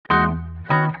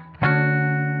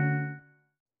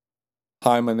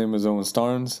Hi, my name is Owen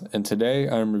Starnes, and today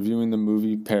I am reviewing the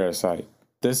movie Parasite.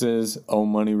 This is O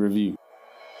Money Review.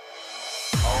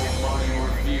 O Money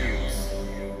Reviews.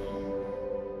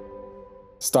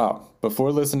 Stop.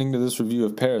 Before listening to this review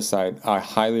of Parasite, I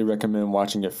highly recommend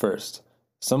watching it first.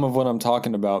 Some of what I'm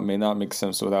talking about may not make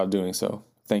sense without doing so.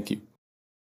 Thank you.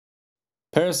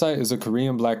 Parasite is a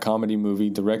Korean black comedy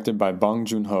movie directed by Bong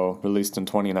Joon-ho, released in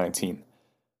 2019.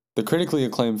 The critically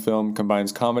acclaimed film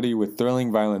combines comedy with thrilling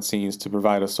violent scenes to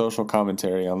provide a social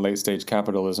commentary on late-stage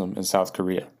capitalism in South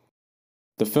Korea.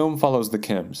 The film follows the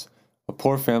Kims, a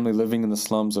poor family living in the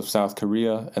slums of South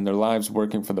Korea and their lives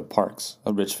working for the Parks,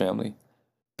 a rich family.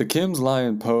 The Kims lie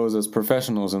and pose as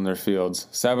professionals in their fields,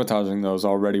 sabotaging those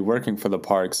already working for the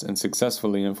Parks and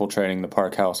successfully infiltrating the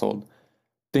Park household.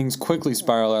 Things quickly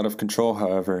spiral out of control,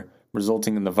 however,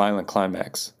 resulting in the violent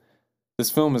climax. This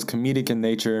film is comedic in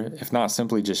nature, if not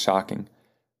simply just shocking.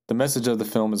 The message of the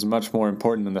film is much more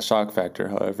important than the shock factor,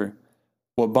 however.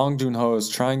 What Bong Joon-ho is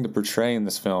trying to portray in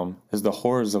this film is the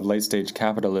horrors of late-stage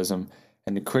capitalism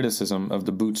and the criticism of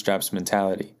the bootstraps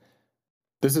mentality.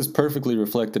 This is perfectly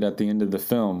reflected at the end of the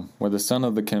film, where the son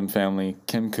of the Kim family,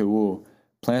 Kim Koo-woo,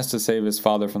 plans to save his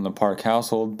father from the Park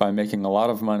household by making a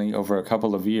lot of money over a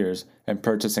couple of years and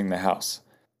purchasing the house.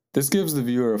 This gives the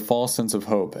viewer a false sense of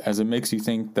hope, as it makes you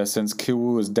think that since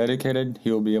Koo-woo is dedicated, he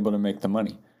will be able to make the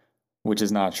money, which is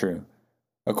not true.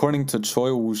 According to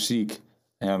Choi Woo-sik,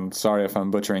 and sorry if I'm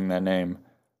butchering that name,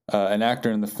 an actor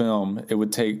in the film, it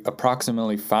would take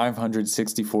approximately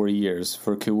 564 years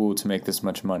for Koo-woo to make this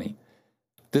much money.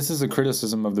 This is a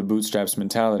criticism of the bootstraps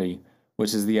mentality,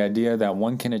 which is the idea that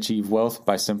one can achieve wealth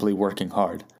by simply working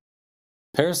hard.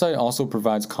 Parasite also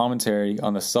provides commentary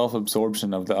on the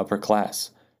self-absorption of the upper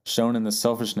class, shown in the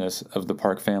selfishness of the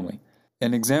Park family.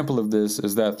 An example of this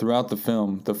is that throughout the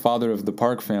film, the father of the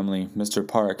Park family, Mr.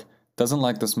 Park, doesn't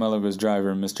like the smell of his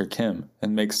driver, Mr. Kim,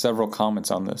 and makes several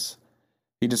comments on this.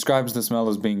 He describes the smell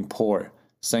as being poor,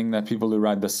 saying that people who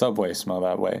ride the subway smell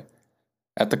that way.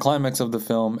 At the climax of the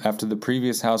film, after the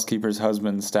previous housekeeper's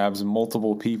husband stabs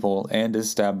multiple people and is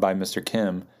stabbed by Mr.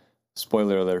 Kim,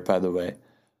 spoiler alert by the way,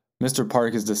 Mr.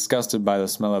 Park is disgusted by the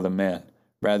smell of the man,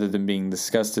 rather than being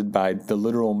disgusted by the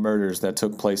literal murders that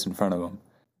took place in front of him.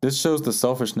 This shows the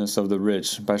selfishness of the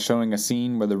rich by showing a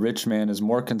scene where the rich man is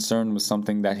more concerned with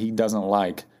something that he doesn't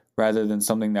like, rather than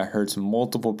something that hurts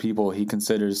multiple people he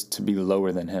considers to be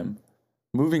lower than him.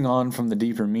 Moving on from the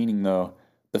deeper meaning though,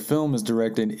 the film is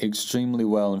directed extremely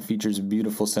well and features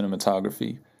beautiful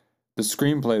cinematography. The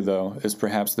screenplay though is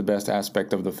perhaps the best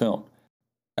aspect of the film.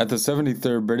 At the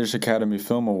 73rd British Academy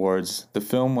Film Awards, the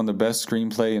film won the Best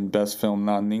Screenplay and Best Film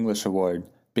Not in English award,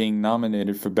 being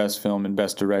nominated for Best Film and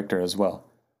Best Director as well.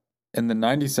 In the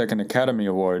 92nd Academy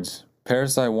Awards,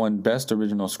 Parasite won Best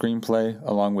Original Screenplay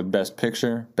along with Best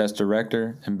Picture, Best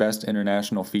Director, and Best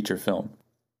International Feature Film.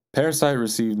 Parasite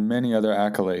received many other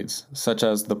accolades, such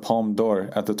as the Palme d'Or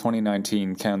at the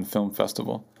 2019 Cannes Film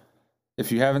Festival.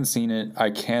 If you haven't seen it, I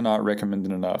cannot recommend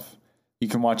it enough. You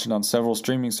can watch it on several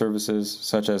streaming services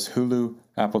such as Hulu,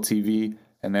 Apple TV,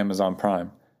 and Amazon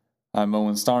Prime. I'm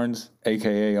Owen Starnes,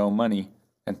 aka O Money,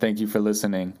 and thank you for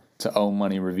listening to O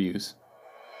Money Reviews.